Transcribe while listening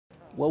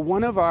Well,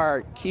 one of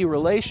our key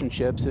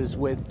relationships is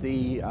with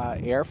the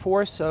Air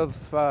Force of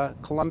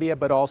Colombia,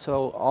 but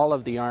also all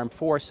of the armed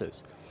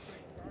forces.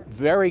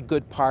 Very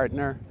good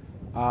partner,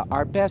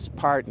 our best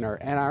partner,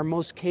 and our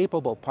most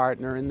capable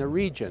partner in the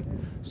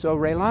region. So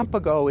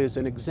Relampago is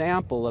an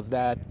example of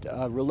that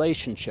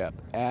relationship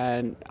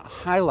and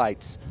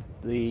highlights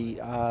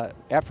the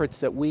efforts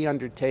that we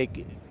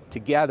undertake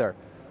together.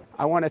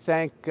 I want to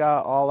thank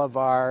all of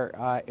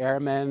our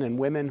airmen and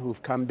women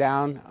who've come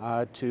down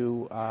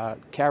to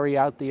carry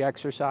out the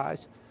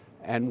exercise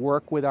and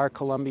work with our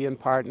Colombian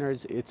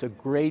partners. It's a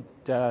great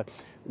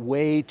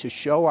way to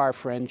show our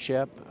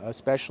friendship,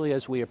 especially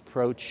as we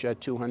approach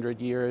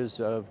 200 years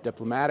of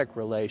diplomatic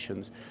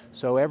relations.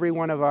 So every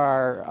one of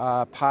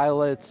our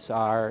pilots,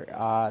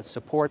 our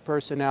support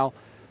personnel,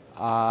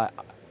 are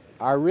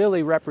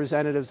really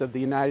representatives of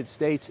the United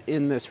States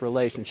in this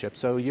relationship.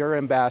 So you're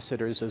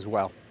ambassadors as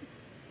well.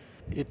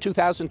 In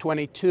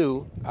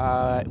 2022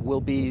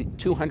 will be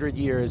 200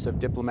 years of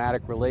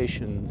diplomatic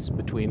relations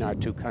between our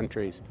two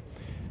countries.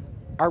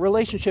 Our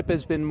relationship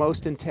has been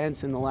most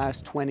intense in the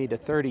last 20 to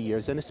 30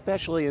 years, and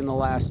especially in the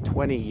last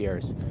 20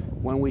 years,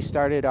 when we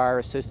started our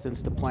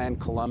assistance to Plan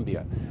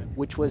Colombia,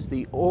 which was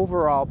the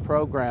overall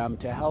program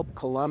to help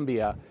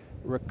Colombia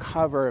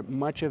recover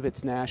much of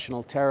its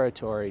national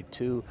territory,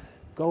 to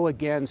go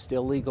against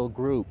illegal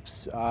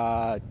groups,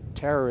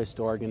 terrorist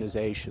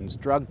organizations,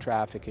 drug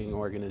trafficking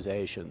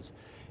organizations.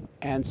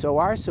 And so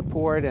our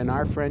support and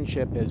our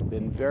friendship has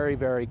been very,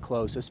 very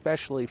close,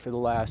 especially for the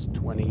last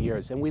 20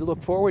 years. And we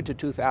look forward to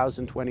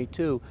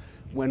 2022,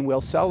 when we'll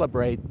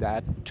celebrate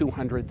that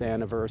 200th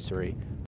anniversary